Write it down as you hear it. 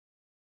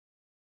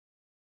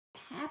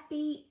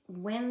Happy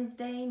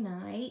Wednesday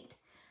night.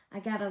 I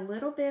got a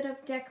little bit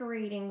of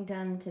decorating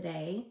done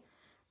today.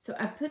 So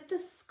I put the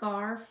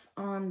scarf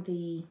on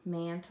the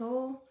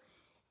mantle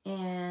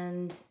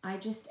and I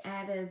just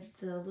added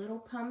the little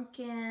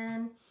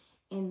pumpkin,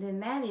 and then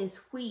that is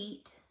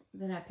wheat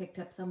that I picked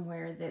up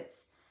somewhere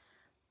that's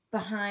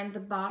behind the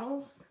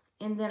bottles.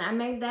 And then I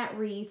made that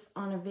wreath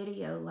on a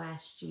video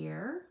last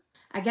year.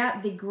 I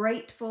got the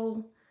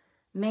Grateful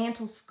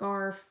mantle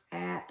scarf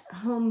at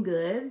Home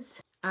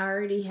Goods. I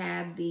already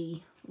had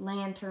the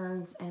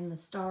lanterns and the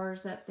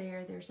stars up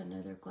there. There's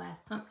another glass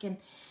pumpkin.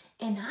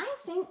 And I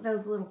think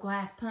those little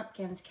glass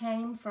pumpkins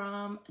came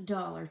from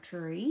Dollar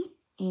Tree.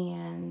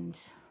 And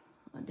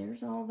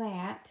there's all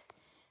that.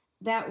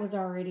 That was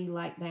already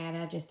like that.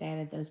 I just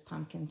added those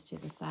pumpkins to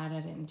the side. I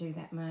didn't do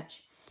that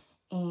much.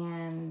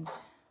 And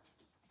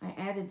I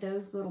added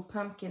those little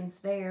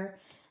pumpkins there.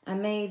 I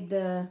made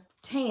the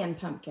tan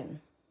pumpkin.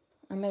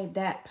 I made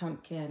that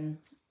pumpkin,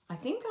 I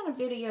think, on a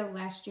video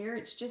last year.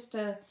 It's just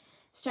a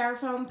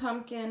styrofoam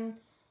pumpkin,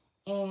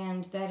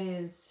 and that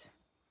is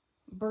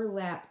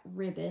burlap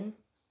ribbon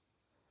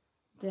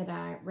that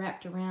I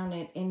wrapped around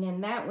it. And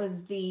then that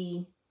was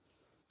the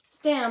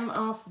stem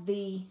off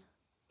the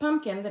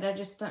pumpkin that I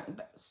just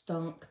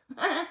stuck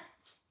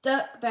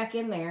back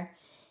in there.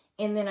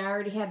 And then I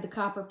already had the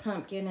copper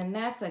pumpkin, and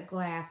that's a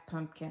glass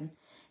pumpkin.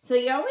 So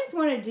you always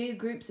want to do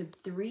groups of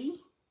 3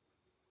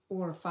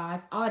 or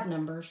 5, odd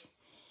numbers.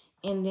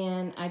 And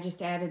then I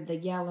just added the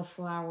yellow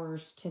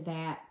flowers to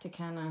that to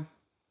kind of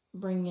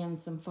bring in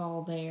some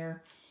fall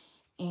there.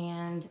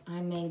 And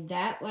I made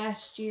that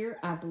last year.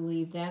 I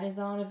believe that is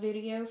on a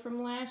video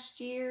from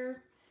last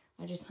year.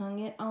 I just hung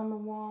it on the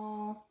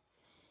wall.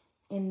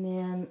 And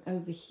then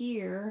over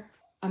here,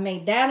 I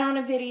made that on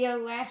a video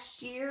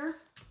last year.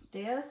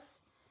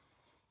 This.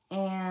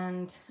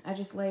 And I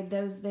just laid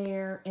those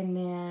there. And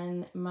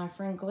then my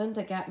friend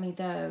Glenda got me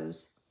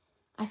those.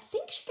 I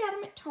think she got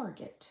them at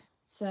Target.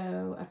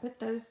 So I put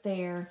those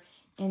there.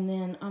 And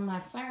then on my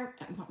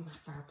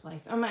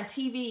fireplace, on my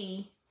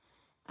TV,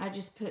 I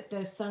just put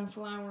those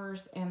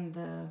sunflowers and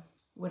the,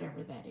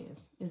 whatever that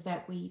is. Is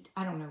that wheat?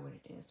 I don't know what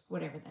it is.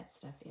 Whatever that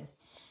stuff is.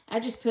 I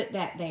just put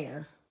that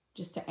there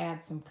just to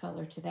add some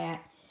color to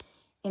that.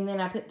 And then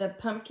I put the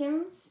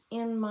pumpkins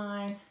in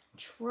my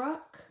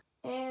truck.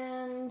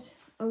 And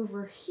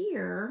over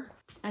here,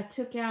 I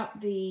took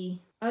out the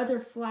other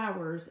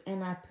flowers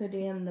and I put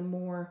in the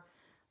more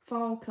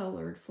fall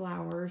colored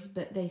flowers,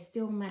 but they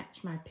still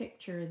match my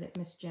picture that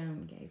Miss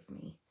Joan gave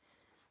me.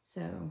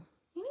 So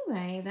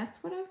anyway,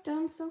 that's what I've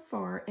done so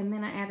far. And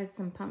then I added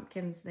some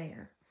pumpkins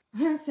there.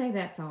 I'm going to say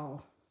that's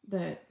all,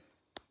 but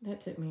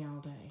that took me all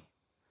day.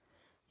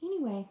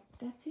 Anyway,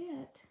 that's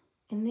it.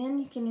 And then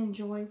you can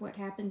enjoy what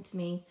happened to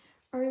me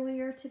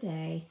earlier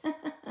today.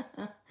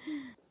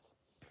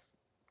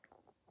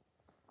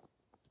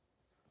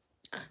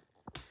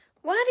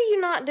 Why do you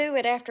not do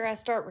it after I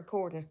start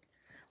recording?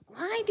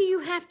 Why do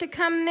you have to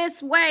come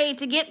this way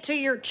to get to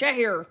your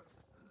chair?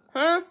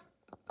 Huh?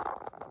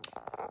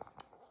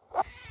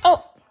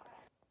 Oh.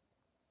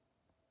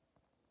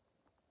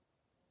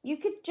 You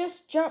could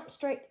just jump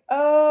straight.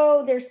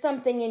 Oh, there's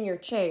something in your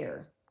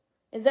chair.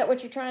 Is that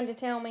what you're trying to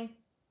tell me?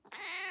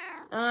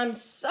 I'm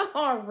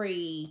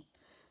sorry.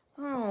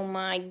 Oh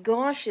my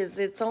gosh,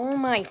 it's all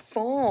my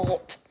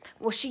fault.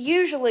 Well, she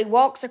usually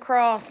walks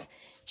across.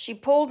 She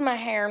pulled my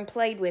hair and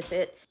played with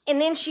it. And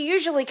then she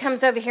usually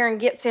comes over here and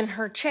gets in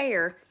her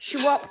chair.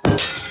 She walked.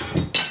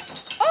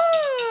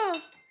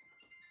 Oh!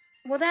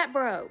 Well, that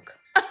broke.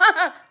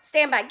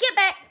 Stand by. Get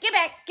back. Get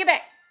back. Get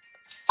back.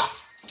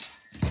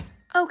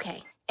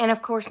 Okay. And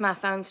of course, my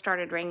phone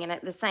started ringing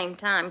at the same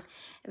time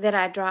that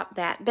I dropped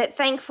that. But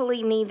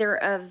thankfully, neither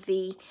of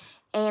the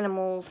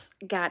animals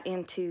got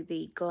into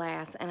the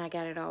glass, and I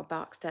got it all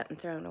boxed up and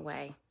thrown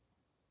away.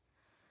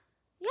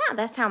 Yeah,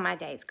 that's how my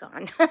day's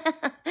gone.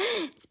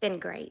 It's been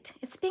great.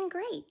 It's been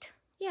great.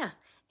 Yeah.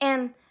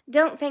 And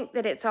don't think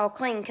that it's all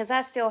clean, because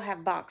I still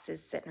have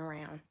boxes sitting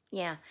around.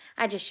 Yeah,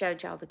 I just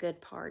showed y'all the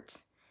good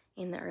parts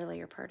in the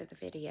earlier part of the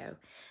video.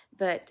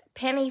 But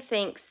Penny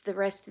thinks the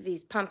rest of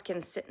these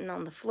pumpkins sitting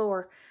on the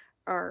floor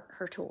are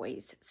her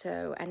toys.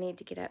 So I need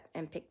to get up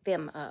and pick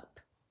them up.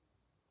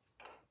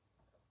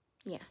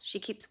 Yeah, she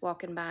keeps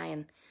walking by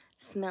and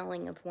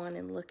smelling of one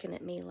and looking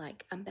at me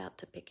like I'm about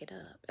to pick it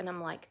up. And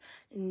I'm like,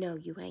 no,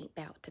 you ain't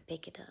about to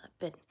pick it up.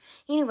 But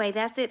anyway,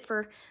 that's it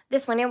for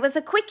this one. It was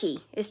a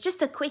quickie. It's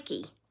just a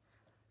quickie.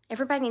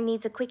 Everybody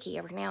needs a quickie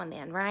every now and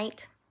then,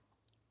 right?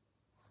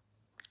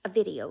 A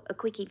video, a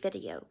quickie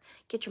video.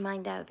 Get your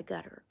mind out of the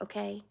gutter,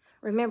 okay?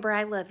 Remember,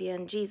 I love you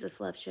and Jesus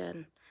loves you,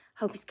 and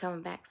hope he's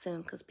coming back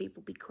soon, because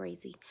people be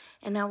crazy.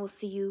 And I will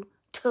see you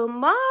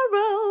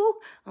tomorrow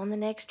on the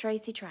next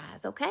Tracy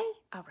Tries, okay?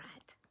 All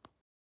right.